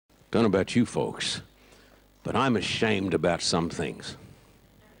Don't know about you folks, but I'm ashamed about some things.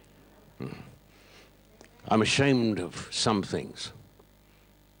 I'm ashamed of some things.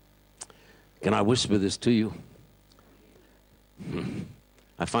 Can I whisper this to you?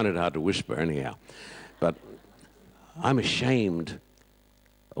 I find it hard to whisper anyhow. But I'm ashamed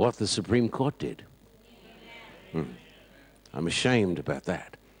of what the Supreme Court did. I'm ashamed about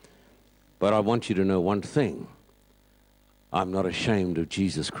that. But I want you to know one thing. I'm not ashamed of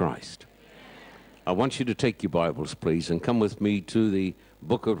Jesus Christ. I want you to take your Bibles, please, and come with me to the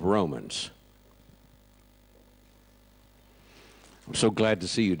book of Romans. I'm so glad to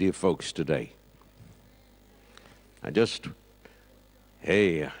see you, dear folks, today.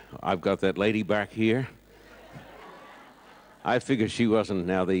 Hey, I've got that lady back here. I figured she wasn't.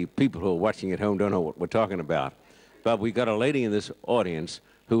 Now, the people who are watching at home don't know what we're talking about. But we got a lady in this audience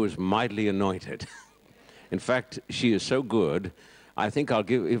who is mightily anointed. In fact, she is so good, I think if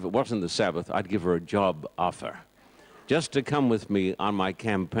it wasn't the Sabbath, I'd give her a job offer. Just to come with me on my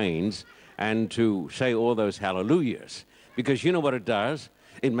campaigns and to say all those hallelujahs. Because you know what it does?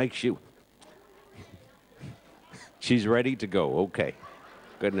 It makes you... She's ready to go. Okay.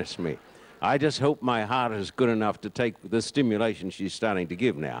 Goodness me. I just hope my heart is good enough to take the stimulation she's starting to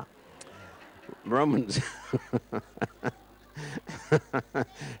give now. Romans...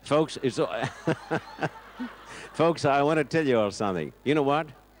 Folks, folks, I want to tell you all something. You know what?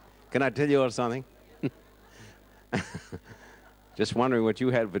 Can I tell you all something? Just wondering what you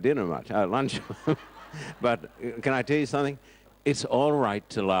had for dinner, lunch. But can I tell you something? It's all right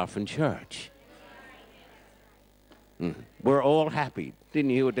to laugh in church. We're all happy.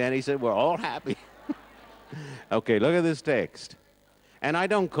 Didn't you hear what Danny said? We're all happy. Okay, look at this text. And I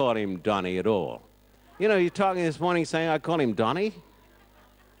don't call him Donnie at all. You know, you're talking this morning saying I call him Donnie?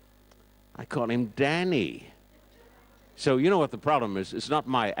 I call him Danny. So you know what the problem is? It's not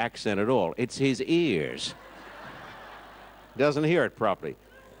my accent at all. It's his ears. Doesn't hear it properly.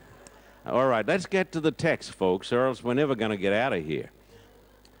 All right, let's get to the text, folks, or else we're never going to get out of here.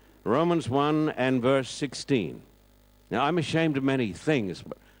 Romans 1 and verse 16. Now, I'm ashamed of many things,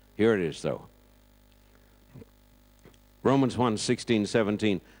 but here it is, though. Romans 1, 16,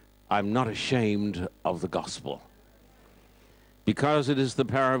 17. I'm not ashamed of the gospel, because it is the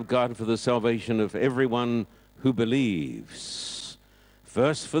power of God for the salvation of everyone who believes,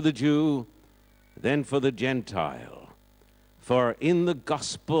 first for the Jew, then for the Gentile. For in the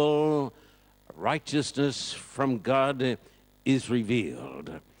gospel, righteousness from God is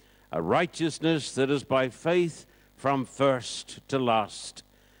revealed, a righteousness that is by faith from first to last,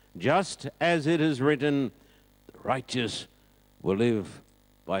 just as it is written, the righteous will live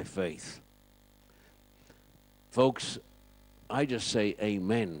by faith. Folks, I just say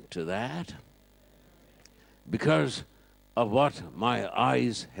amen to that, because of what my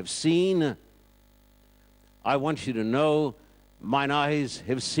eyes have seen. I want you to know mine eyes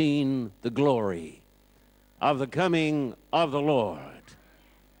have seen the glory of the coming of the Lord,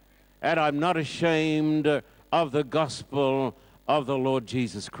 and I'm not ashamed of the gospel of the Lord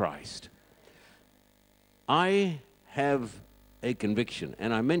Jesus Christ. I have a conviction,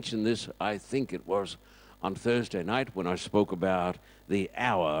 and I mentioned this, I think it was on Thursday night when I spoke about the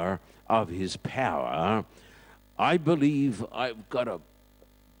hour of his power. I believe I've got a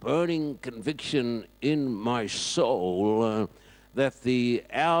burning conviction in my soul that the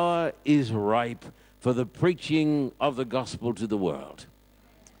hour is ripe for the preaching of the gospel to the world.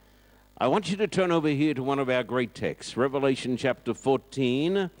 I want you to turn over here to one of our great texts, Revelation chapter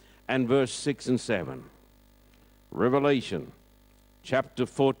 14 and verse 6 and 7. Revelation chapter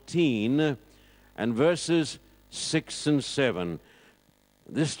 14 and verses 6 and 7.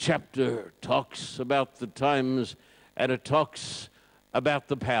 This chapter talks about the times and it talks about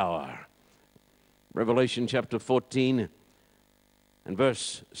the power. Revelation chapter 14 and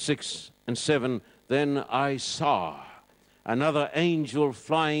verse 6 and 7. Then I saw another angel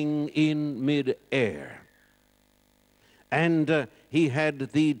flying in mid-air, and he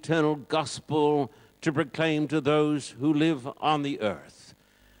had the eternal gospel to proclaim to those who live on the earth,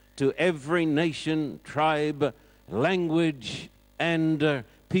 to every nation, tribe, language, and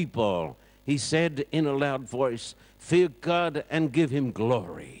people. He said in a loud voice, fear God and give him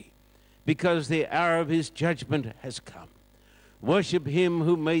glory, because the hour of his judgment has come. Worship him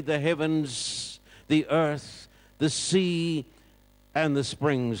who made the heavens, the earth, the sea, and the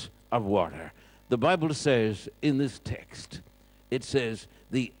springs of water. The Bible says in this text, it says,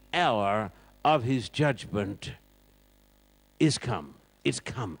 the hour of his judgment is come. It's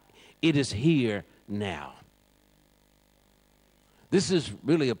come. It is here now. This is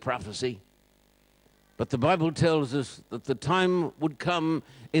really a prophecy, But the Bible tells us that the time would come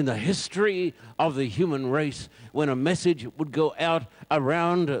in the history of the human race when a message would go out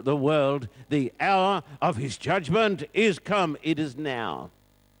around the world. The hour of his judgment is come. It is now.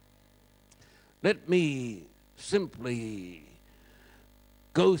 Let me simply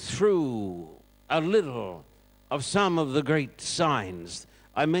go through a little of some of the great signs.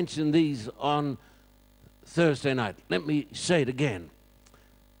 I mentioned these on Thursday night. Let me say it again.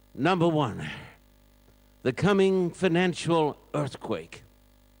 Number one, the coming financial earthquake.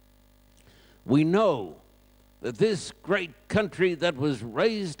 We know that this great country that was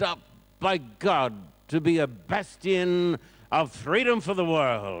raised up by God to be a bastion of freedom for the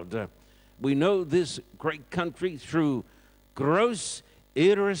world, we know this great country through gross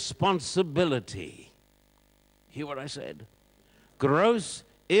irresponsibility. Hear what I said? Gross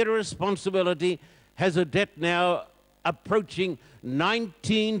irresponsibility has a debt now approaching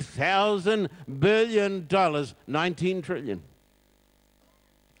 $19,000 billion, 19 trillion.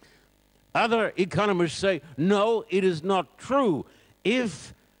 Other economists say, no, it is not true.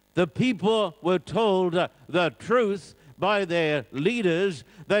 If the people were told the truth by their leaders,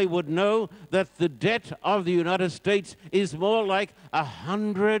 they would know that the debt of the United States is more like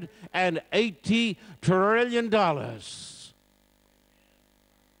 $180 trillion.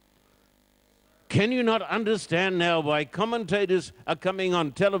 Can you not understand now why commentators are coming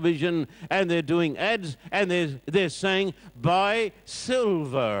on television and they're doing ads and they're saying, buy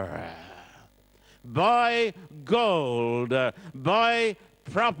silver, buy gold, buy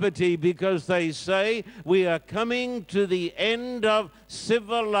property, because they say we are coming to the end of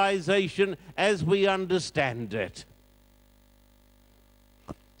civilization as we understand it.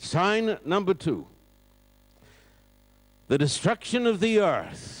 Sign number two, the destruction of the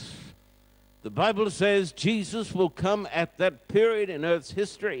earth. The Bible says Jesus will come at that period in Earth's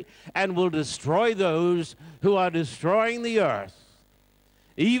history and will destroy those who are destroying the earth.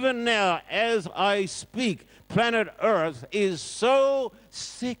 Even now, as I speak, planet Earth is so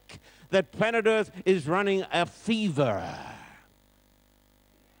sick that planet Earth is running a fever.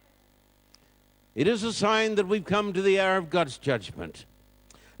 It is a sign that we've come to the hour of God's judgment.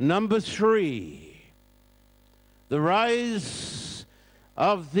 Number three, the rise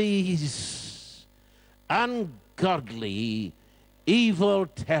of these ungodly, evil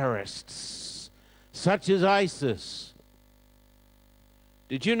terrorists, such as ISIS.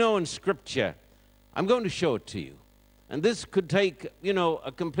 Did you know in Scripture, I'm going to show it to you, and this could take,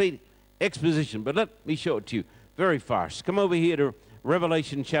 a complete exposition, but let me show it to you very fast. Come over here to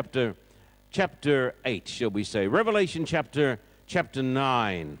Revelation chapter 8, shall we say. Revelation chapter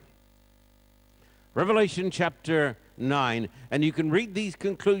 9. Revelation chapter 9, and you can read these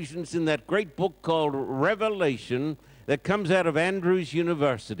conclusions in that great book called Revelation that comes out of Andrews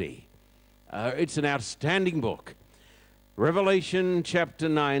University. It's an outstanding book. Revelation chapter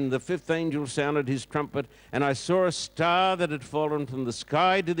 9, the fifth angel sounded his trumpet, and I saw a star that had fallen from the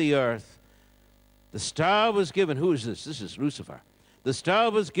sky to the earth. The star was given, who is this? This is Lucifer. The star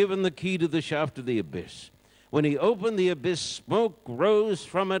was given the key to the shaft of the abyss. When he opened the abyss, smoke rose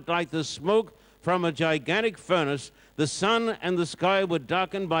from it like the smoke from a gigantic furnace. The sun and the sky were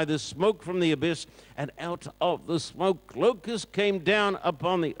darkened by the smoke from the abyss, and out of the smoke locusts came down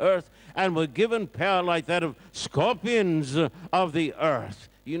upon the earth and were given power like that of scorpions of the earth.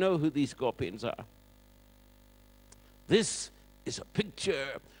 You know who these scorpions are? This is a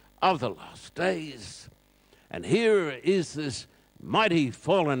picture of the last days. And here is this mighty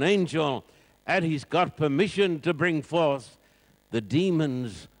fallen angel, and he's got permission to bring forth the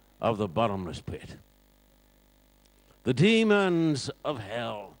demons of the bottomless pit. The demons of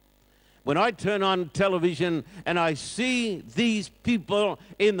hell. When I turn on television and I see these people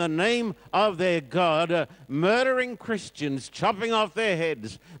in the name of their God murdering Christians, chopping off their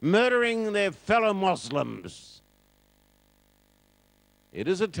heads, murdering their fellow Muslims, it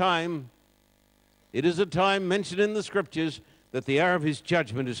is a time mentioned in the Scriptures that the hour of his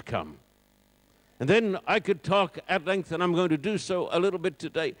judgment has come. And then I could talk at length, and I'm going to do so a little bit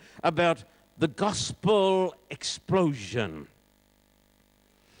today, about the gospel explosion.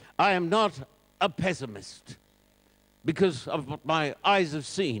 I am not a pessimist because of what my eyes have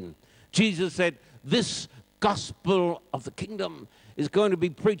seen. Jesus said, this gospel of the kingdom is going to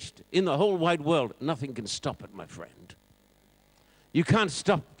be preached in the whole wide world. Nothing can stop it, my friend. You can't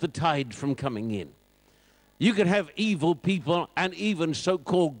stop the tide from coming in. You can have evil people and even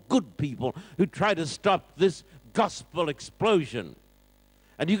so-called good people who try to stop this gospel explosion.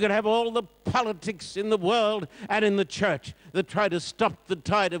 And you can have all the politics in the world and in the church that try to stop the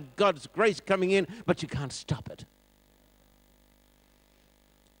tide of God's grace coming in, but you can't stop it.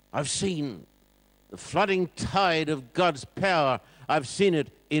 I've seen the flooding tide of God's power. I've seen it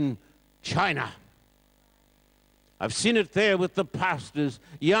in China. I've seen it there with the pastors,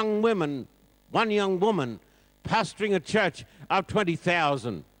 young women, one young woman pastoring a church of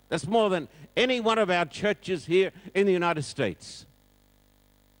 20,000. That's more than any one of our churches here in the United States.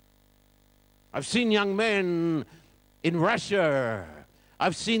 I've seen young men in Russia.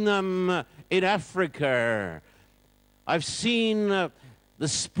 I've seen them in Africa. I've seen the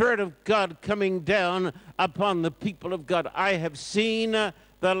Spirit of God coming down upon the people of God. I have seen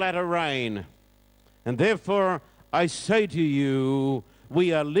the latter rain. And therefore, I say to you,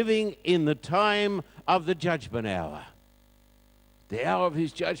 we are living in the time of the judgment hour. The hour of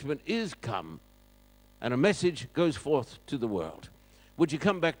his judgment is come, and a message goes forth to the world. Would you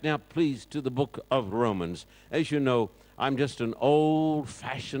come back now, please, to the book of Romans? As you know, I'm just an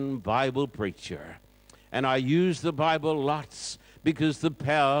old-fashioned Bible preacher, and I use the Bible lots because the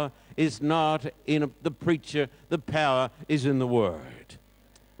power is not in the preacher, the power is in the Word.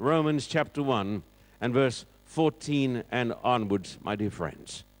 Romans chapter 1 and verse 14 and onwards, my dear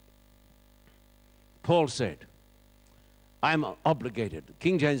friends. Paul said, I'm obligated.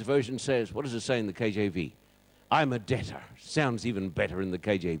 King James Version says, what does it say in the KJV? I'm a debtor. Sounds even better in the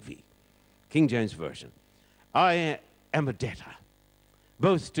KJV. King James Version. I am a debtor,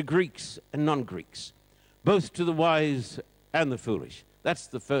 both to Greeks and non-Greeks, both to the wise and the foolish. That's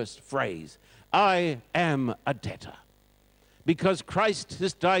the first phrase. I am a debtor. Because Christ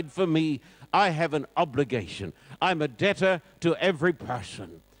has died for me, I have an obligation. I'm a debtor to every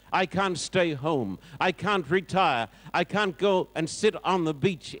person. I can't stay home. I can't retire. I can't go and sit on the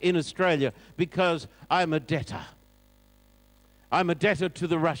beach in Australia because I'm a debtor. I'm a debtor to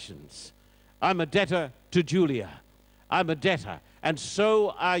the Russians. I'm a debtor to Julia. I'm a debtor. And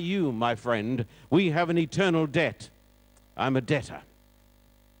so are you, my friend. We have an eternal debt. I'm a debtor.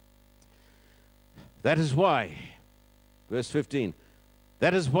 That is why, verse 15,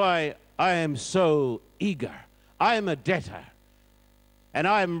 that is why I am so eager. I am a debtor. And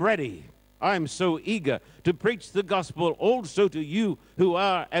I am ready. I am so eager to preach the gospel also to you who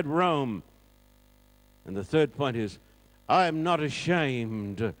are at Rome. And the third point is, I am not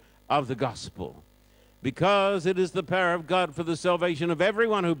ashamed of the gospel, because it is the power of God for the salvation of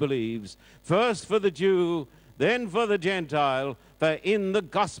everyone who believes, first for the Jew, then for the Gentile. For in the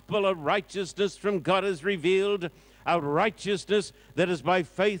gospel of righteousness from God is revealed, a righteousness that is by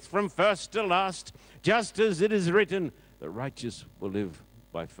faith from first to last, just as it is written, the righteous will live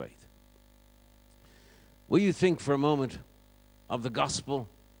by faith. Will you think for a moment of the gospel?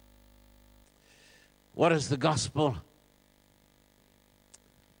 What is the gospel?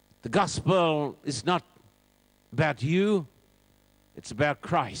 The gospel is not about you, it's about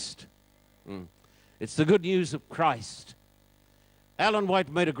Christ. It's the good news of Christ. Ellen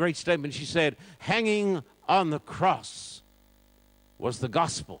White made a great statement. She said, hanging on the cross was the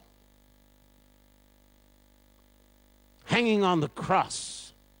gospel. Hanging on the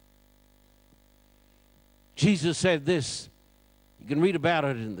cross. Jesus said this. You can read about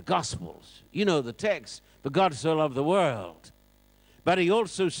it in the Gospels. You know the text. For God so loved the world. But he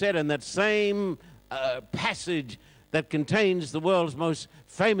also said in that same passage that contains the world's most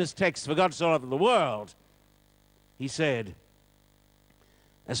famous text, for God so loved the world, he said,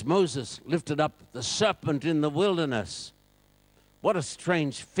 as Moses lifted up the serpent in the wilderness. What a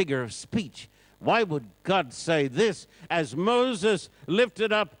strange figure of speech. Why would God say this? As Moses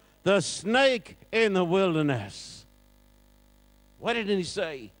lifted up the snake in the wilderness. Why didn't he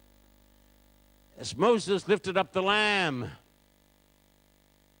say, as Moses lifted up the lamb?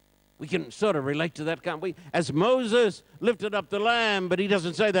 We can sort of relate to that, can't we? As Moses lifted up the lamb, but he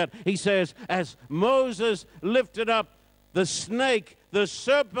doesn't say that. He says, as Moses lifted up the snake, the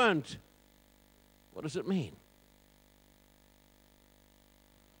serpent. What does it mean?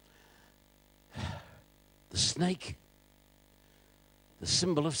 The snake, the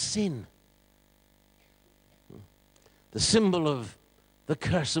symbol of sin, the symbol of the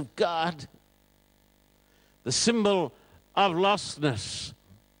curse of God, the symbol of lostness.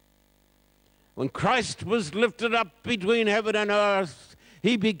 When Christ was lifted up between heaven and earth,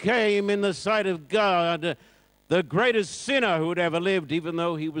 he became, in the sight of God, the greatest sinner who had ever lived, even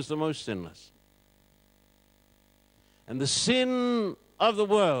though he was the most sinless. And the sin of the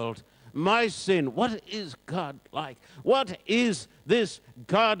world, my sin, what is God like? What is this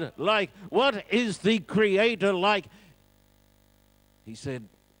God like? What is the Creator like? He said,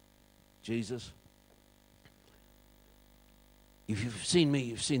 Jesus, if you've seen me,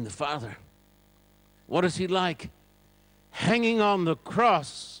 you've seen the Father. What is he like? Hanging on the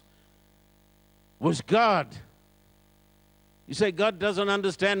cross was God. You say, God doesn't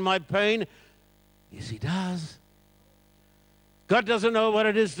understand my pain. Yes, he does. God doesn't know what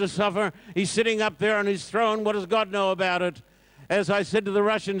it is to suffer. He's sitting up there on his throne. What does God know about it? As I said to the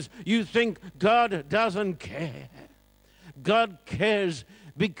Russians, you think God doesn't care. God cares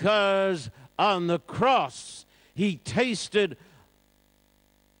because on the cross, he tasted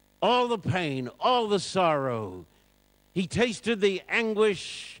all the pain, all the sorrow. He tasted the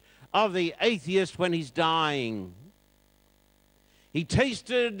anguish of the atheist when he's dying. He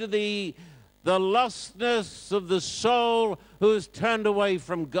tasted the lostness of the soul who has turned away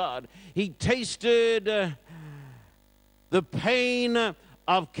from God. He tasted the pain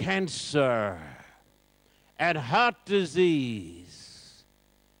of cancer and heart disease.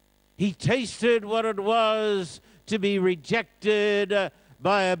 He tasted what it was to be rejected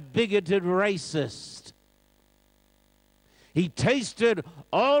by a bigoted racist. He tasted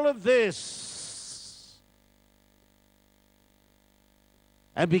all of this.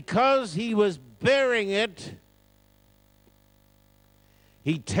 And because he was bearing it,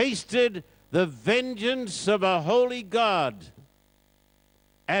 he tasted the vengeance of a holy God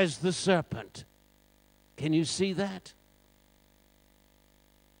as the serpent. Can you see that?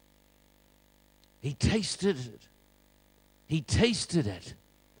 He tasted it. He tasted it.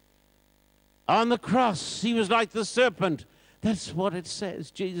 On the cross, he was like the serpent. That's what it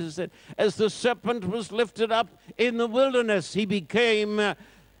says. Jesus said, as the serpent was lifted up in the wilderness, he became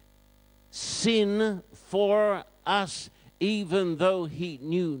sin for us, even though he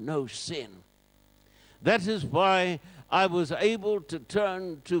knew no sin. That is why I was able to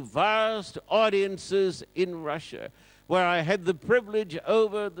turn to vast audiences in Russia, where I had the privilege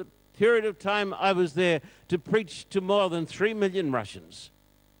over the period of time I was there to preach to more than 3 million Russians.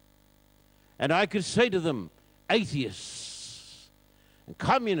 And I could say to them, atheists and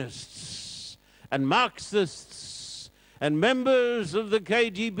communists and Marxists and members of the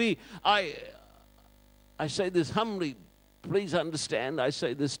KGB, I say this humbly, please understand, I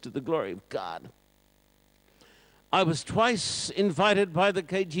say this to the glory of God. I was twice invited by the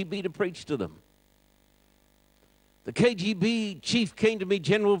KGB to preach to them. The KGB chief came to me,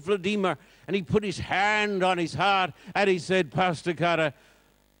 General Vladimir, and he put his hand on his heart and he said, Pastor Carter,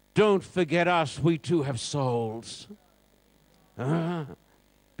 don't forget us, we too have souls.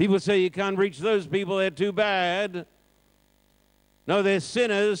 People say you can't reach those people, they're too bad. No, they're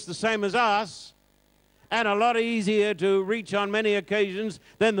sinners, the same as us, and a lot easier to reach on many occasions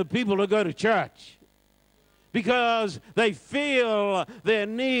than the people who go to church. Because they feel their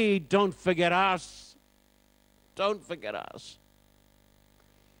need. Don't forget us. Don't forget us.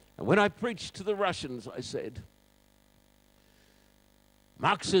 And when I preached to the Russians, I said,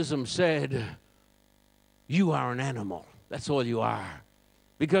 Marxism said, you are an animal. That's all you are.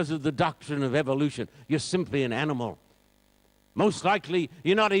 Because of the doctrine of evolution, you're simply an animal. Most likely,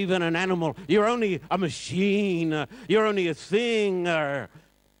 you're not even an animal. You're only a machine. You're only a thing.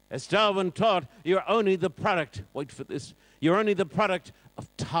 As Darwin taught, you're only the product, wait for this, you're only the product of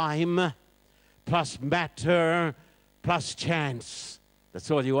time plus matter plus chance.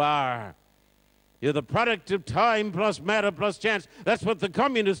 That's all you are. You're the product of time plus matter plus chance. That's what the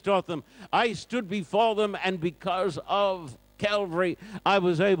communists taught them. I stood before them, and because of Calvary, I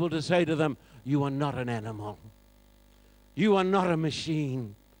was able to say to them, you are not an animal. You are not a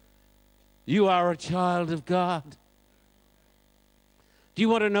machine. You are a child of God. Do you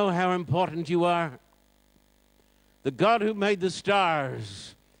want to know how important you are? The God who made the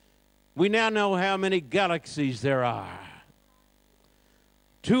stars, we now know how many galaxies there are.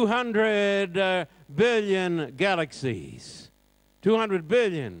 200 billion galaxies. 200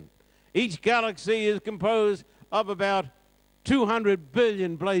 billion. Each galaxy is composed of about 200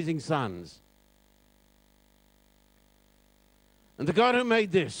 billion blazing suns. And the God who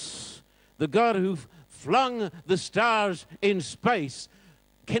made this, the God who flung the stars in space,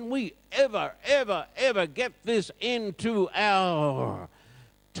 can we ever, ever, ever get this into our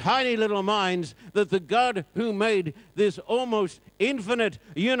tiny little minds that the God who made this almost infinite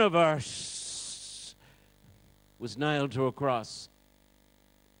universe was nailed to a cross?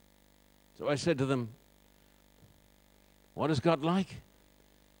 So I said to them, what is God like?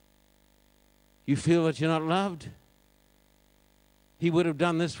 You feel that you're not loved? He would have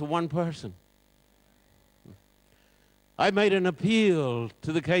done this for one person. I made an appeal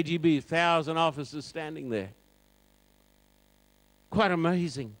to the KGB, 1,000 officers standing there. Quite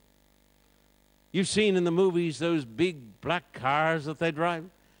amazing. You've seen in the movies those big black cars that they drive.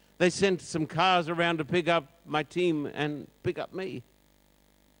 They sent some cars around to pick up my team and pick up me.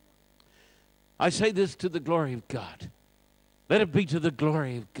 I say this to the glory of God. Let it be to the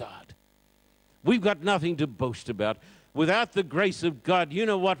glory of God. We've got nothing to boast about. Without the grace of God, you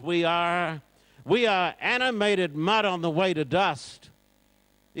know what we are? We are animated mud on the way to dust.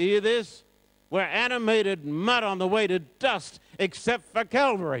 You hear this? We're animated mud on the way to dust, except for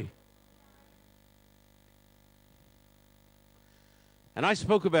Calvary. And I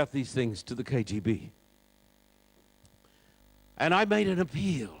spoke about these things to the KGB. And I made an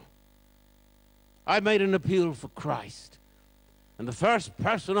appeal. I made an appeal for Christ. And the first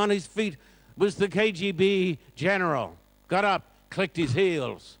person on his feet was the KGB general. Got up, clicked his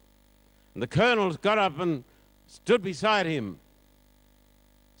heels. And the colonels got up and stood beside him.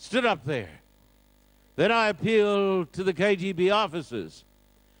 Stood up there. Then I appealed to the KGB officers.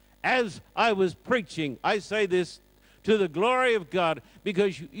 As I was preaching, I say this to the glory of God,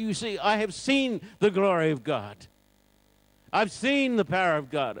 because you see, I have seen the glory of God. I've seen the power of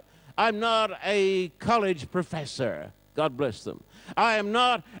God. I'm not a college professor. God bless them. I am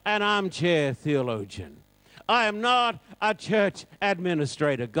not an armchair theologian. I am not a church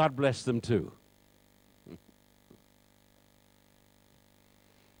administrator. God bless them too.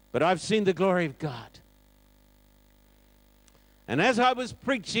 But I've seen the glory of God. And as I was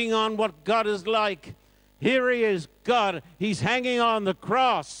preaching on what God is like, here he is, God. He's hanging on the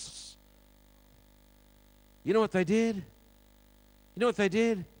cross. You know what they did? You know what they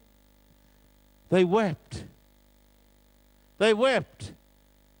did? They wept. They wept.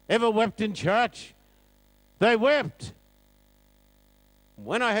 Ever wept in church? They wept.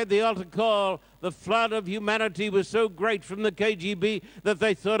 When I had the altar call, the flood of humanity was so great from the KGB that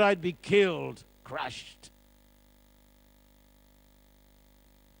they thought I'd be killed, crushed.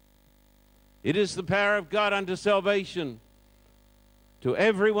 It is the power of God unto salvation to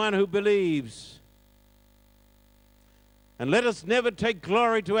everyone who believes. And let us never take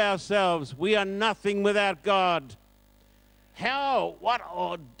glory to ourselves. We are nothing without God. What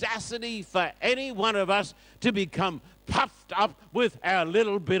audacity for any one of us to become puffed up with our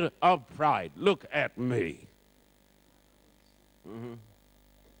little bit of pride. Look at me.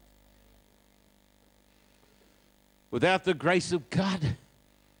 Without the grace of God,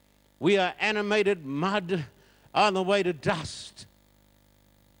 we are animated mud on the way to dust.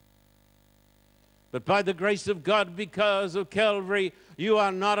 But by the grace of God, because of Calvary, you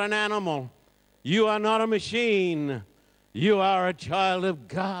are not an animal. You are not a machine. You are a child of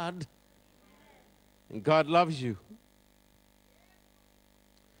God. And God loves you.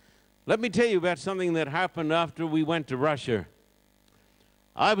 Let me tell you about something that happened after we went to Russia.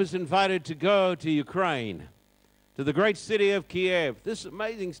 I was invited to go to Ukraine, to the great city of Kiev. This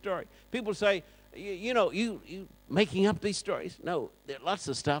amazing story. People say, you making up these stories. No, there are lots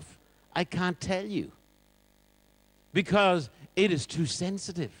of stuff I can't tell you because it is too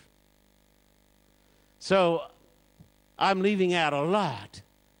sensitive. So I'm leaving out a lot.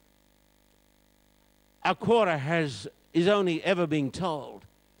 A quarter is only ever being told.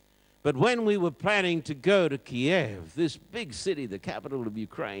 But when we were planning to go to Kiev, this big city, the capital of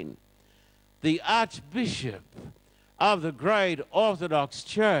Ukraine, the Archbishop of the great Orthodox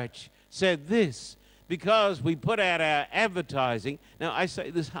Church said this, because we put out our advertising. Now, I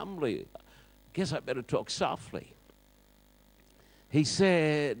say this humbly. I guess I better talk softly. He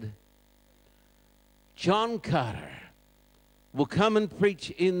said, John Carter will come and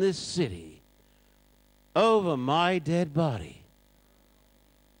preach in this city over my dead body.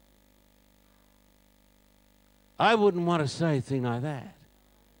 I wouldn't want to say anything like that.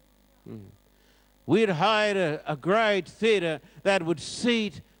 We'd hired a great theater that would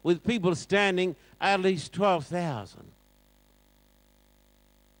seat, with people standing, at least 12,000.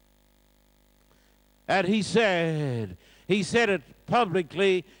 And he said it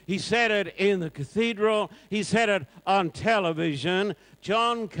publicly, he said it in the cathedral, he said it on television.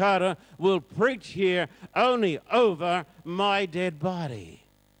 John Carter will preach here only over my dead body.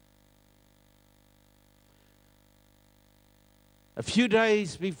 A few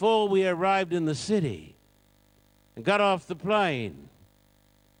days before we arrived in the city and got off the plane,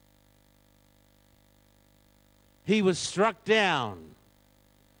 he was struck down.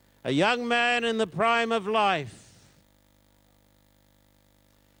 A young man in the prime of life.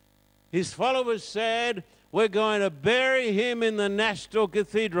 His followers said, we're going to bury him in the National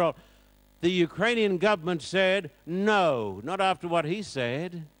Cathedral. The Ukrainian government said, no, not after what he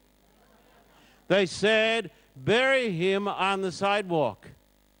said. They said, bury him on the sidewalk.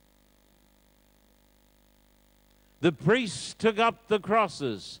 The priests took up the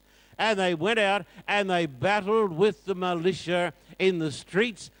crosses and they went out and they battled with the militia in the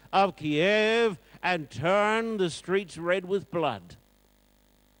streets of Kiev and turned the streets red with blood.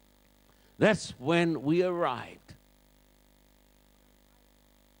 That's when we arrived.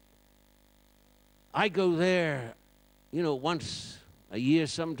 I go there, once a year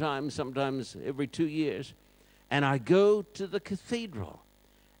sometimes every 2 years. And I go to the cathedral.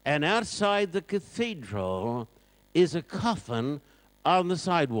 And outside the cathedral is a coffin on the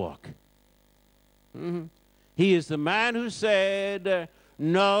sidewalk. He is the man who said,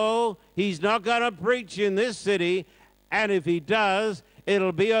 no, he's not going to preach in this city, and if he does,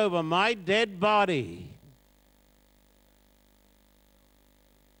 it'll be over my dead body.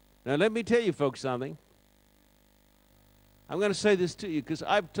 Now, let me tell you folks something. I'm going to say this to you because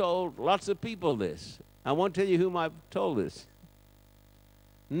I've told lots of people this. I won't tell you whom I've told this.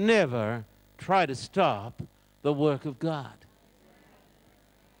 Never try to stop the work of God.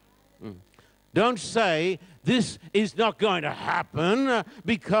 Don't say, this is not going to happen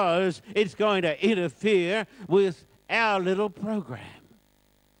because it's going to interfere with our little program.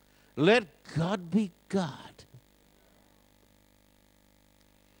 Let God be God.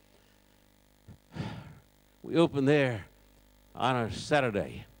 We opened there on a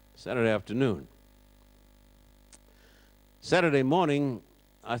Saturday afternoon. Saturday morning,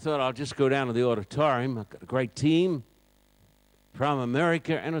 I thought I'll just go down to the auditorium. I've got a great team from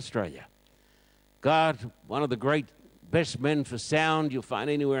America and Australia. Got one of the great best men for sound you'll find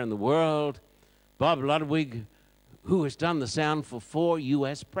anywhere in the world, Bob Ludwig, who has done the sound for 4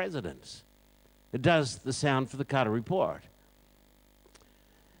 U.S. presidents. It does the sound for the Carter Report.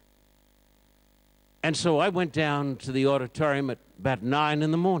 And so I went down to the auditorium at about 9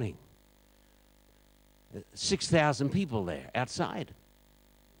 in the morning. 6,000 people there outside.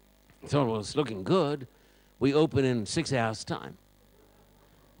 I thought, well, it's looking good. We open in 6 hours' time.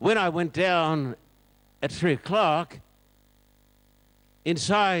 When I went down at 3 o'clock,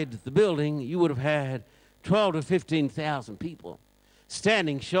 inside the building, you would have had 12 to 15,000 people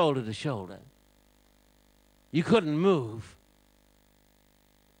standing shoulder to shoulder. You couldn't move.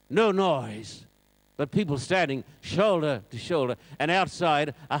 No noise, but people standing shoulder to shoulder. And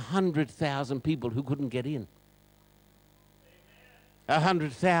outside, 100,000 people who couldn't get in.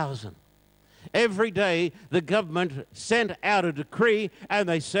 100,000. Every day, the government sent out a decree, and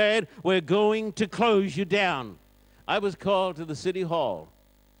they said, we're going to close you down. I was called to the city hall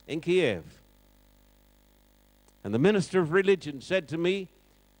in Kiev. And the minister of religion said to me,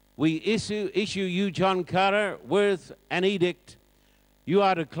 we issue you, John Carter, with an edict. You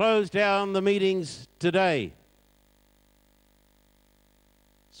are to close down the meetings today.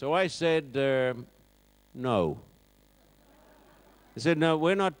 So I said, no. He said, no,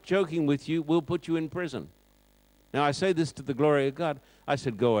 we're not joking with you. We'll put you in prison. Now, I say this to the glory of God. I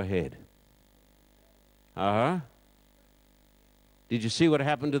said, go ahead. Did you see what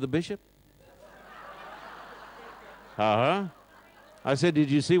happened to the bishop? I said,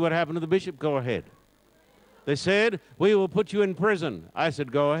 did you see what happened to the bishop? Go ahead. They said, we will put you in prison. I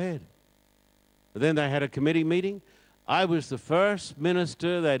said, go ahead. But then they had a committee meeting. I was the first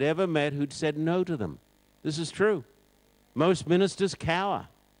minister they'd ever met who'd said no to them. This is true. Most ministers cower.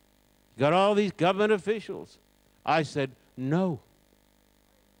 You got all these government officials. I said, no.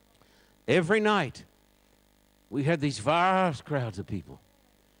 Every night, we had these vast crowds of people.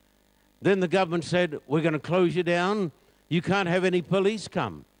 Then the government said, we're going to close you down. You can't have any police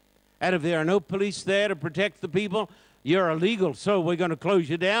come. And if there are no police there to protect the people, you're illegal, so we're going to close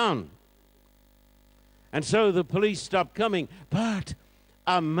you down. And so the police stopped coming. But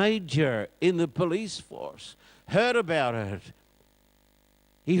a major in the police force heard about it.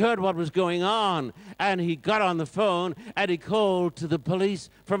 He heard what was going on, and he got on the phone, and he called to the police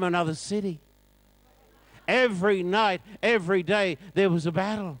from another city. Every night, every day, there was a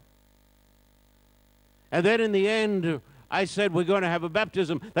battle. And then in the end, I said, we're going to have a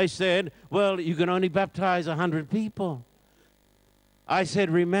baptism. They said, well, you can only baptize 100 people. I said,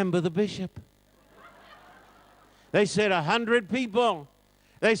 remember the bishop. They said, 100 people.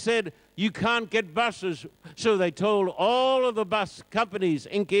 They said, you can't get buses. So they told all of the bus companies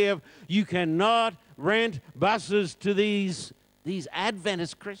in Kiev, you cannot rent buses to these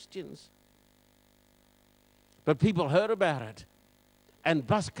Adventist Christians. But people heard about it. And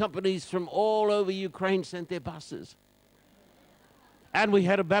bus companies from all over Ukraine sent their buses. And we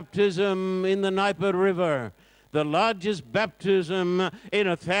had a baptism in the Dnieper River, the largest baptism in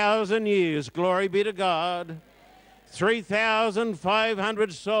 1,000 years. Glory be to God.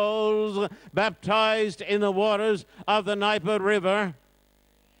 3,500 souls baptized in the waters of the Dnieper River.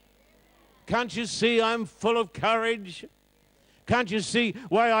 Can't you see I'm full of courage? Can't you see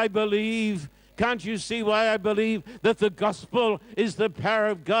why I believe? Can't you see why I believe that the gospel is the power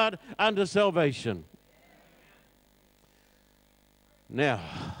of God unto salvation? Now,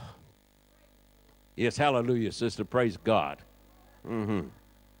 yes, hallelujah, sister, praise God.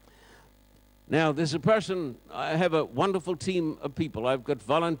 Now, there's a person, I have a wonderful team of people. I've got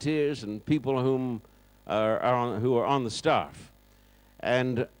volunteers and people who are on the staff.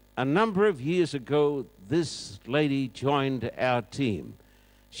 And a number of years ago, this lady joined our team.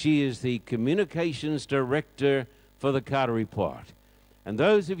 She is the communications director for the Carter Report. And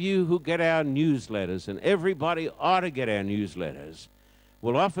those of you who get our newsletters, and everybody ought to get our newsletters,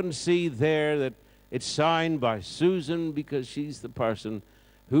 will often see there that it's signed by Susan, because she's the person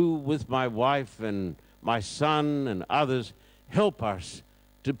who, with my wife and my son and others, help us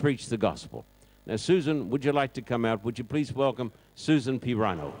to preach the gospel. Now, Susan, would you like to come out? Would you please welcome Susan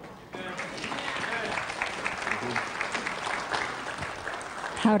Pirano?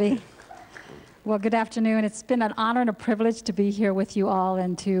 Howdy. Well, good afternoon. It's been an honor and a privilege to be here with you all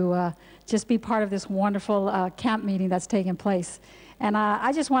and to just be part of this wonderful camp meeting that's taking place. And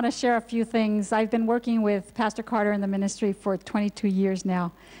I just want to share a few things. I've been working with Pastor Carter in the ministry for 22 years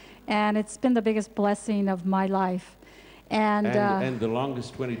now, and it's been the biggest blessing of my life. And the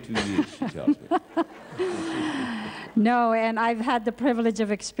longest 22 years, she tells me. No, and I've had the privilege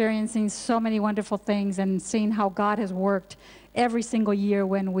of experiencing so many wonderful things and seeing how God has worked every single year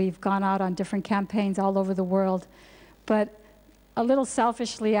when we've gone out on different campaigns all over the world. But a little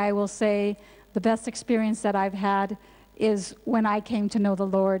selfishly, I will say the best experience that I've had is when I came to know the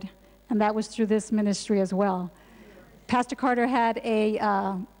Lord, and that was through this ministry as well. Pastor Carter had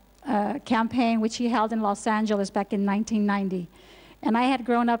a campaign which he held in Los Angeles back in 1990, and I had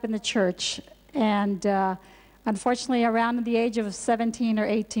grown up in the church, and unfortunately around the age of 17 or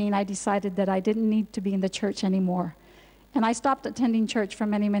 18 I decided that I didn't need to be in the church anymore, and I stopped attending church for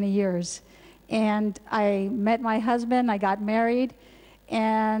many, many years. And I met my husband, I got married,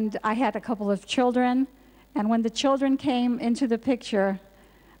 and I had a couple of children. And when the children came into the picture,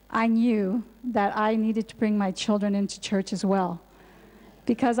 I knew that I needed to bring my children into church as well,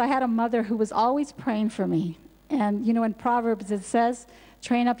 because I had a mother who was always praying for me. And you know, in Proverbs it says,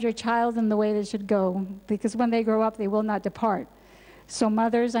 train up your child in the way they should go, because when they grow up they will not depart. So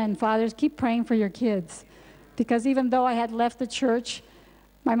mothers and fathers, keep praying for your kids, because even though I had left the church,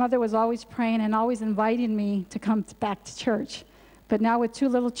 my mother was always praying and always inviting me to come back to church. But now with two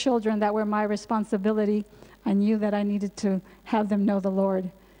little children that were my responsibility, I knew that I needed to have them know the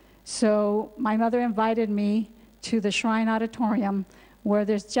Lord. So my mother invited me to the Shrine Auditorium, where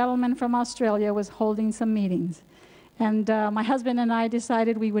this gentleman from Australia was holding some meetings. And my husband and I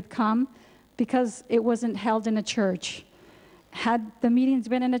decided we would come because it wasn't held in a church. Had the meetings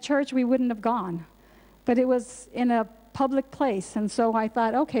been in a church, we wouldn't have gone. But it was in a public place, and so I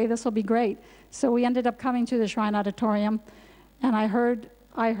thought, okay, this will be great. So we ended up coming to the Shrine Auditorium, and I heard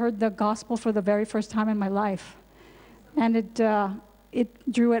the gospel for the very first time in my life. And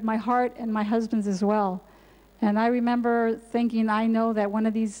it drew at my heart and my husband's as well. And I remember thinking, I know that one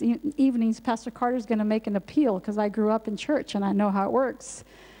of these evenings, Pastor Carter's going to make an appeal, because I grew up in church and I know how it works.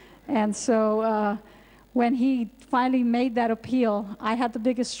 And so when he finally made that appeal, I had the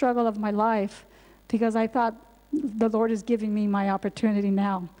biggest struggle of my life, because I thought, the Lord is giving me my opportunity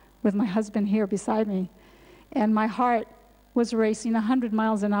now with my husband here beside me. And my heart was racing 100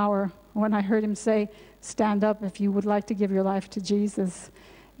 miles an hour when I heard him say, stand up if you would like to give your life to Jesus.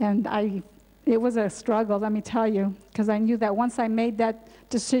 And it was a struggle, let me tell you, because I knew that once I made that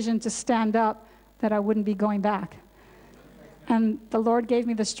decision to stand up, that I wouldn't be going back. And the Lord gave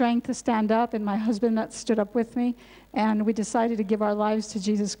me the strength to stand up, and my husband that stood up with me, and we decided to give our lives to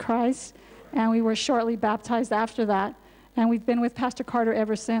Jesus Christ. And we were shortly baptized after that. And we've been with Pastor Carter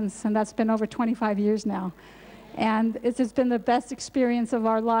ever since, and that's been over 25 years now. And it's just been the best experience of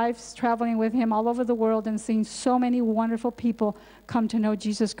our lives, traveling with him all over the world and seeing so many wonderful people come to know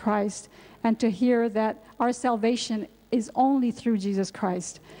Jesus Christ, and to hear that our salvation is only through Jesus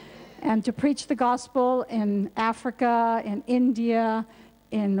Christ. And to preach the gospel in Africa, in India,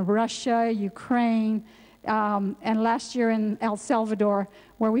 in Russia, Ukraine, and last year in El Salvador,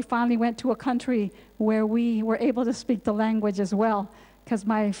 where we finally went to a country where we were able to speak the language as well, because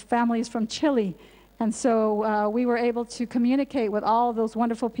my family is from Chile. And so we were able to communicate with all those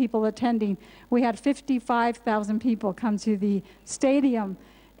wonderful people attending. We had 55,000 people come to the stadium,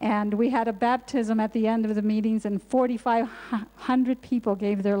 and we had a baptism at the end of the meetings, and 4,500 people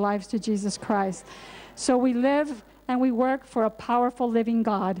gave their lives to Jesus Christ. So we live and we work for a powerful living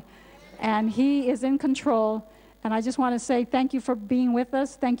God, and He is in control. And I just want to say thank you for being with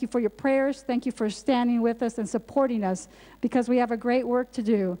us. Thank you for your prayers. Thank you for standing with us and supporting us, because we have a great work to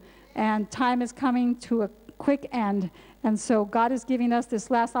do. And time is coming to a quick end. And so God is giving us this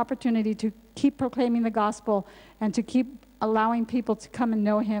last opportunity to keep proclaiming the gospel and to keep allowing people to come and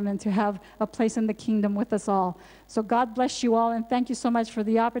know him and to have a place in the kingdom with us all. So God bless you all, and thank you so much for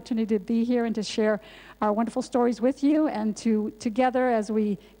the opportunity to be here and to share our wonderful stories with you, and to together as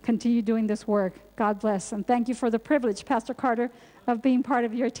we continue doing this work. God bless, and thank you for the privilege, Pastor Carter, of being part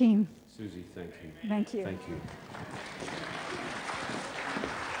of your team. Susie, thank you. Thank you. Thank you.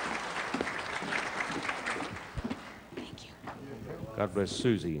 Thank you. God bless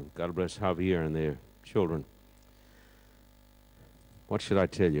Susie. God bless Javier and their children. What should I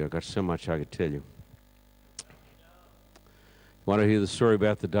tell you? I've got so much I could tell you. Want to hear the story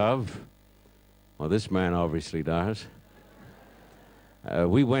about the dove? Well, this man obviously does.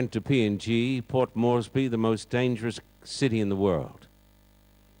 We went to PNG, Port Moresby, the most dangerous city in the world.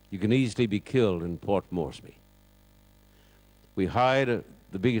 You can easily be killed in Port Moresby. We hired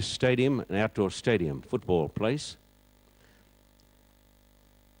the biggest stadium, an outdoor stadium, football place.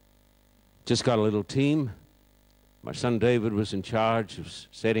 Just got a little team. My son David was in charge of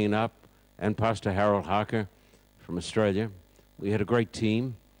setting it up, and Pastor Harold Harker from Australia. We had a great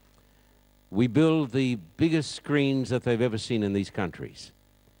team. We built the biggest screens that they've ever seen in these countries,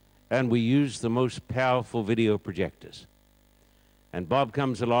 and we used the most powerful video projectors. And Bob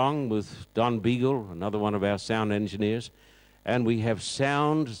comes along with Don Beagle, another one of our sound engineers, and we have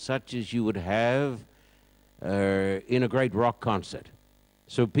sound such as you would have in a great rock concert.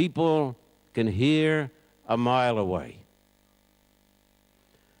 So people can hear a mile away.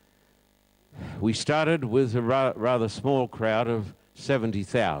 We started with a rather small crowd of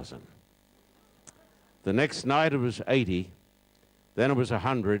 70,000. The next night it was 80, then it was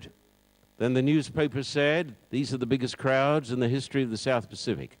 100. Then the newspaper said, these are the biggest crowds in the history of the South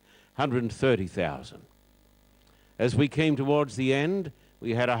Pacific, 130,000. As we came towards the end,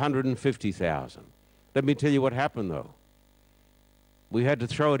 we had 150,000. Let me tell you what happened, though. We had to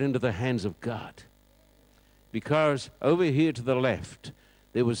throw it into the hands of God. Because over here to the left,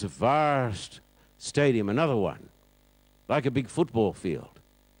 there was a vast stadium, another one, like a big football field.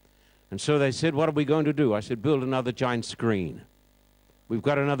 And so they said, what are we going to do? I said, build another giant screen. We've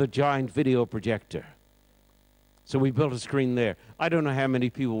got another giant video projector. So we built a screen there. I don't know how many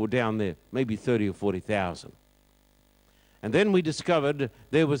people were down there, maybe 30 or 40,000. And then we discovered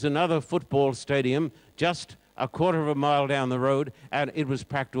there was another football stadium just a quarter of a mile down the road, and it was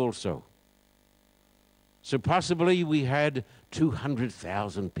packed also. So possibly we had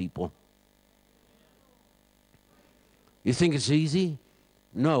 200,000 people. You think it's easy?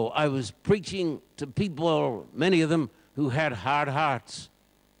 No, I was preaching to people, many of them, who had hard hearts.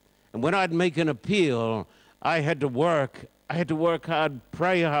 And when I'd make an appeal, I had to work hard,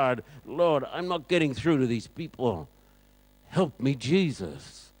 pray hard. Lord, I'm not getting through to these people. Help me,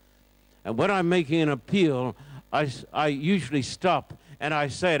 Jesus. And when I'm making an appeal, I usually stop and I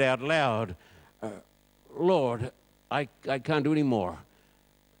say it out loud. Lord, I can't do any more.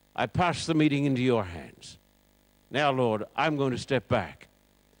 I pass the meeting into your hands. Now, Lord, I'm going to step back.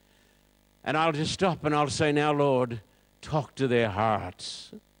 And I'll just stop and I'll say, now, Lord, talk to their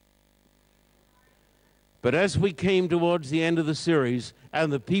hearts. But as we came towards the end of the series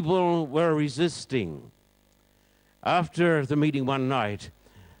and the people were resisting, after the meeting one night,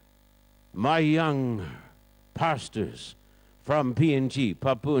 my young pastors from PNG,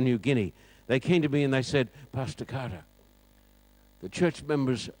 Papua New Guinea, they came to me and they said, Pastor Carter, the church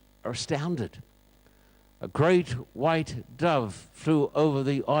members are astounded. A great white dove flew over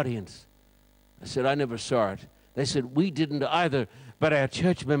the audience. I said, I never saw it. They said, we didn't either, but our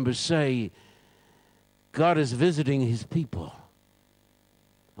church members say, God is visiting his people.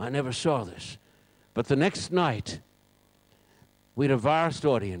 I never saw this. But the next night, we had a vast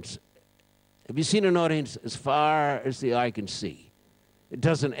audience. Have you seen an audience as far as the eye can see? It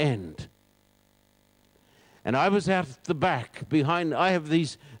doesn't end. And I was at the back behind, I have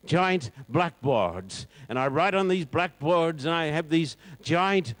these giant blackboards, and I write on these blackboards, and I have these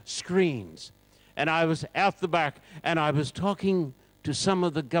giant screens. And I was out the back, and I was talking to some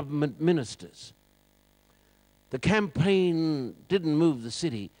of the government ministers. The campaign didn't move the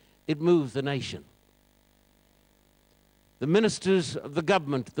city, it moved the nation. The ministers of the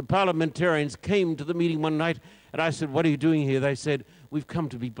government, the parliamentarians, came to the meeting one night, and I said, what are you doing here? They said, we've come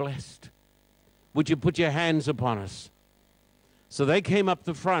to be blessed. Would you put your hands upon us? So they came up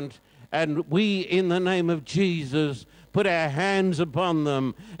the front, and we, in the name of Jesus, put our hands upon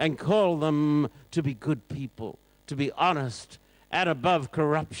them and called them to be good people, to be honest and above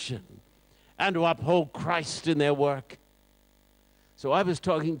corruption, and to uphold Christ in their work. So I was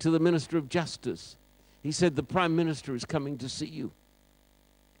talking to the Minister of Justice. He said, the Prime Minister is coming to see you.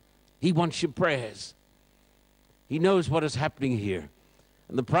 He wants your prayers. He knows what is happening here.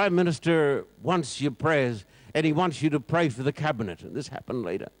 And the Prime Minister wants your prayers. and he wants you to pray for the cabinet. And this happened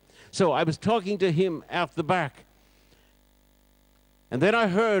later. So I was talking to him out the back. And then I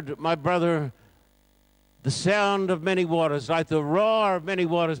heard, my brother, the sound of many waters, like the roar of many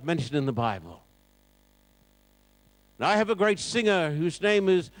waters mentioned in the Bible. Now, I have a great singer whose name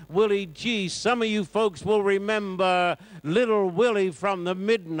is Willie G. Some of you folks will remember Little Willie from the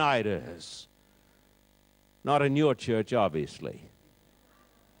Midnighters. Not in your church, obviously.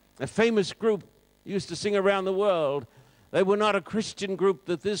 A famous group used to sing around the world. They were not a Christian group.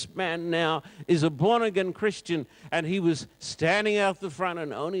 That this man now is a born-again Christian, and he was standing out the front,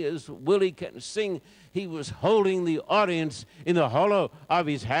 and only as Willie can sing, he was holding the audience in the hollow of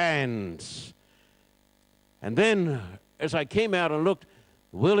his hands. And then, as I came out and looked,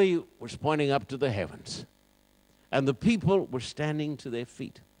 Willie was pointing up to the heavens, and the people were standing to their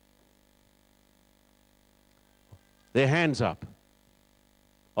feet, their hands up.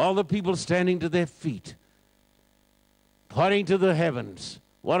 All the people standing to their feet, pointing to the heavens.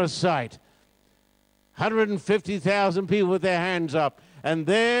 What a sight. 150,000 people with their hands up. And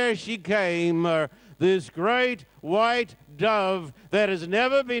there she came, this great white dove that has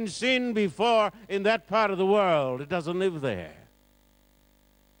never been seen before in that part of the world. It doesn't live there.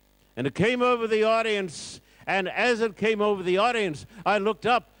 And it came over the audience, and as it came over the audience, I looked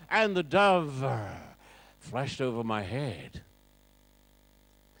up, and the dove flashed over my head.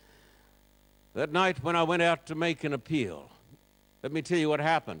 That night when I went out to make an appeal, let me tell you what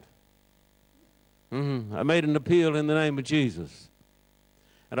happened. I made an appeal in the name of Jesus.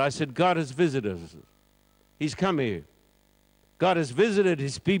 And I said, God has visited us. He's come here. God has visited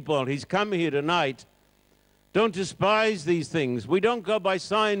his people. He's come here tonight. Don't despise these things. We don't go by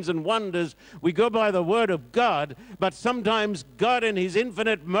signs and wonders. We go by the word of God. But sometimes God in his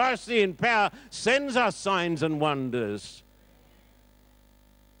infinite mercy and power sends us signs and wonders.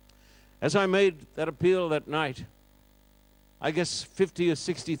 As I made that appeal that night, I guess 50 or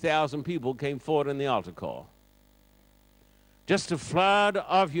 60,000 people came forward in the altar call. Just a flood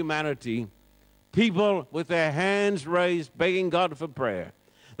of humanity, people with their hands raised, begging God for prayer.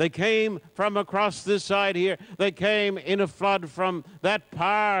 They came from across this side here. They came in a flood from that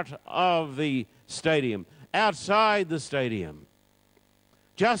part of the stadium, outside the stadium.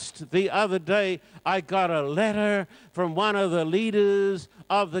 Just the other day, I got a letter from one of the leaders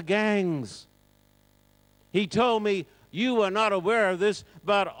of the gangs. He told me, you are not aware of this,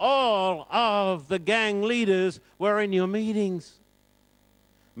 but all of the gang leaders were in your meetings.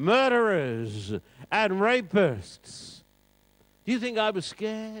 Murderers and rapists. Do you think I was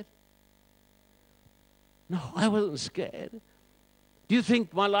scared? No, I wasn't scared. Do you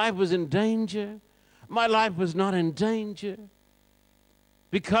think my life was in danger? My life was not in danger,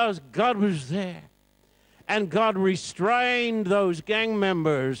 because God was there. And God restrained those gang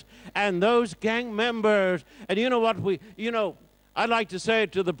members. And those gang members, and you know what I'd like to say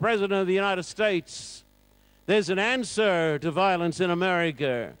it to the President of the United States. There's an answer to violence in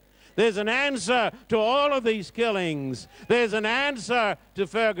America. There's an answer to all of these killings. There's an answer to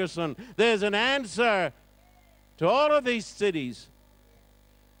Ferguson. There's an answer to all of these cities.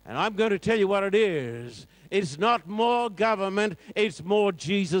 And I'm going to tell you what it is. It's not more government, it's more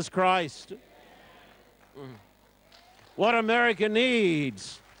Jesus Christ. What America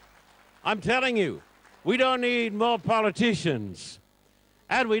needs, I'm telling you, we don't need more politicians,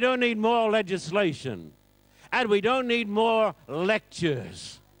 and we don't need more legislation, and we don't need more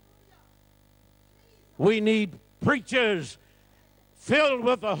lectures. We need preachers filled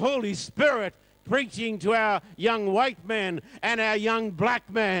with the Holy Spirit, preaching to our young white men and our young black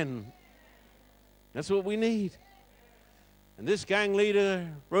men. That's what we need. And this gang leader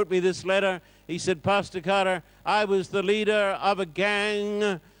wrote me this letter. He said, Pastor Carter, I was the leader of a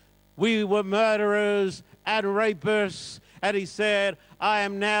gang. We were murderers and rapists. And he said, I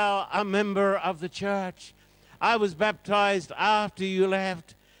am now a member of the church. I was baptized after you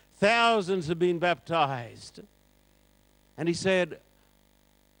left. Thousands have been baptized. And he said,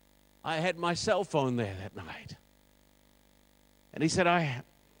 I had my cell phone there that night. And he said, I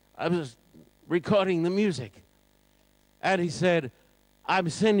was recording the music. And he said, I'm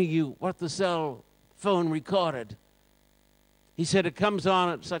sending you what the cell phone recorded. He said, it comes on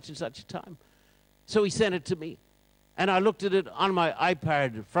at such and such a time. So he sent it to me. And I looked at it on my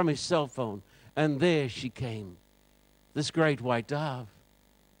iPad from his cell phone. And there she came, this great white dove.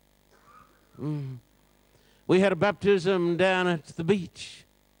 We had a baptism down at the beach.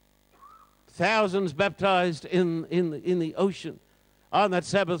 Thousands baptized in the ocean. On that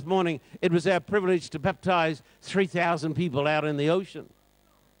Sabbath morning, it was our privilege to baptize 3,000 people out in the ocean.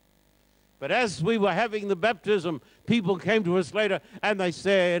 But as we were having the baptism, people came to us later and they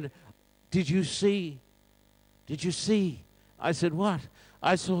said, did you see did you see? I said, what?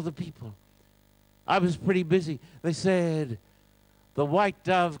 I saw the people. I was pretty busy. They said, the white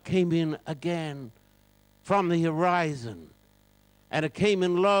dove came in again from the horizon, and it came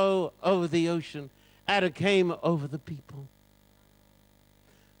in low over the ocean, and it came over the people.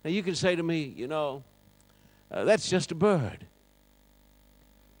 Now you can say to me, you know, that's just a bird.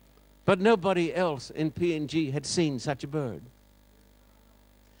 But nobody else in PNG had seen such a bird.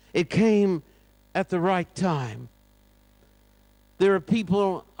 It came at the right time. There are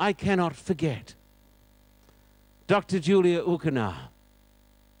people I cannot forget. Dr. Julia Ukana,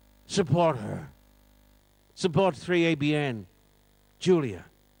 support her. Support 3ABN. Julia,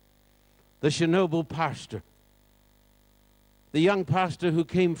 the Chernobyl pastor, the young pastor who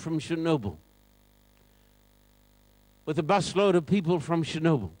came from Chernobyl, with a busload of people from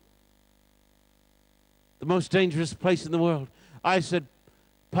Chernobyl, the most dangerous place in the world. I said,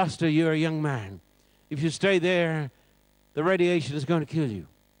 Pastor, you're a young man. If you stay there, the radiation is going to kill you.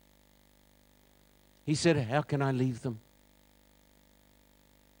 He said, how can I leave them?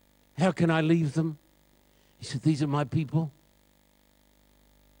 How can I leave them? He said, these are my people.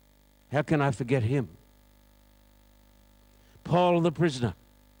 How can I forget him? Paul the prisoner.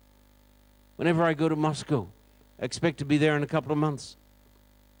 Whenever I go to Moscow, I expect to be there in a couple of months.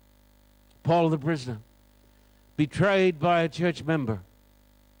 Paul the prisoner, betrayed by a church member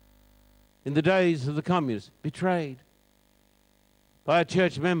in the days of the communists, betrayed by a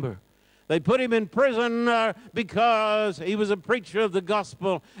church member. They put him in prison because he was a preacher of the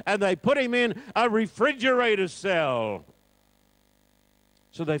gospel, and they put him in a refrigerator cell.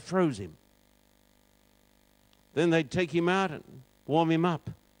 So they froze him. Then they'd take him out and warm him up,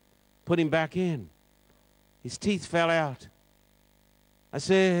 put him back in. His teeth fell out. I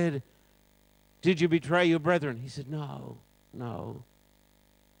said, did you betray your brethren? He said, no, no,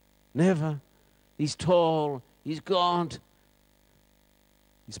 never. He's tall, he's gaunt.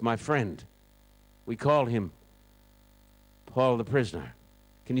 He's my friend. We call him Paul the prisoner.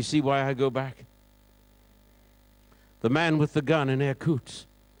 Can you see why I go back? The man with the gun in Irkutsk,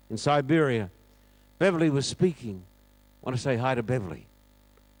 in Siberia. Beverly was speaking. I want to say hi to Beverly.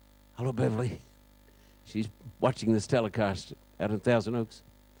 Hello, Beverly. She's watching this telecast out in Thousand Oaks.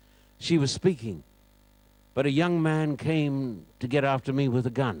 She was speaking, but a young man came to get after me with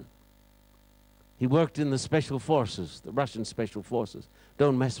a gun. He worked in the special forces, the Russian special forces.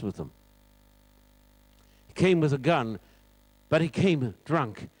 Don't mess with them. He came with a gun, but he came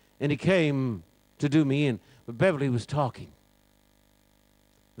drunk, and he came to do me in. But Beverly was talking.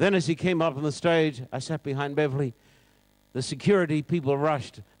 Then as he came up on the stage, I sat behind Beverly. The security people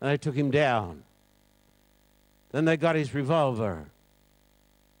rushed, and they took him down. Then they got his revolver.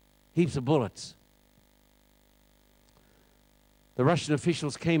 Heaps of bullets. The Russian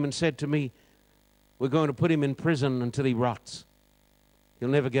officials came and said to me, we're going to put him in prison until he rots. He'll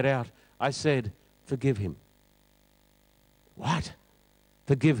never get out. I said, forgive him. What?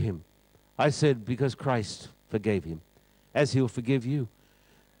 Forgive him. I said, because Christ forgave him, as he'll forgive you.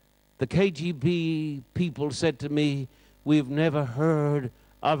 The KGB people said to me, we've never heard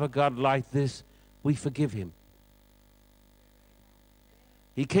of a God like this. We forgive him.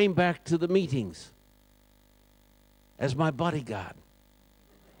 He came back to the meetings as my bodyguard.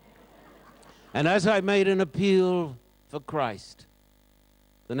 And as I made an appeal for Christ,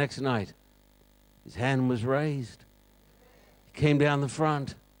 the next night, his hand was raised. He came down the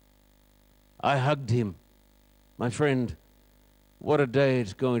front. I hugged him. My friend, what a day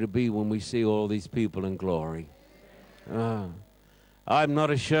it's going to be when we see all these people in glory. I'm not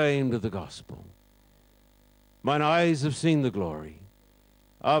ashamed of the gospel. Mine eyes have seen the glory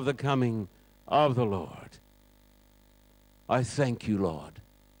of the coming of the Lord. I thank you, Lord.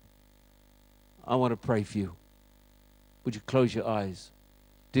 I want to pray for you. Would you close your eyes?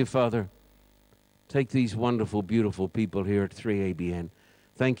 Dear Father, take these wonderful, beautiful people here at 3ABN.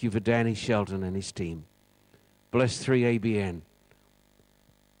 Thank you for Danny Shelton and his team. Bless 3ABN.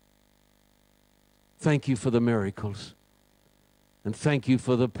 Thank you for the miracles. And thank you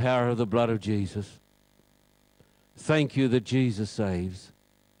for the power of the blood of Jesus. Thank you that Jesus saves.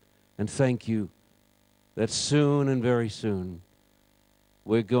 And thank you that soon and very soon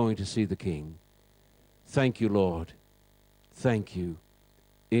we're going to see the King. Thank you, Lord. Thank you.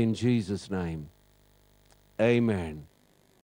 In Jesus' name, amen.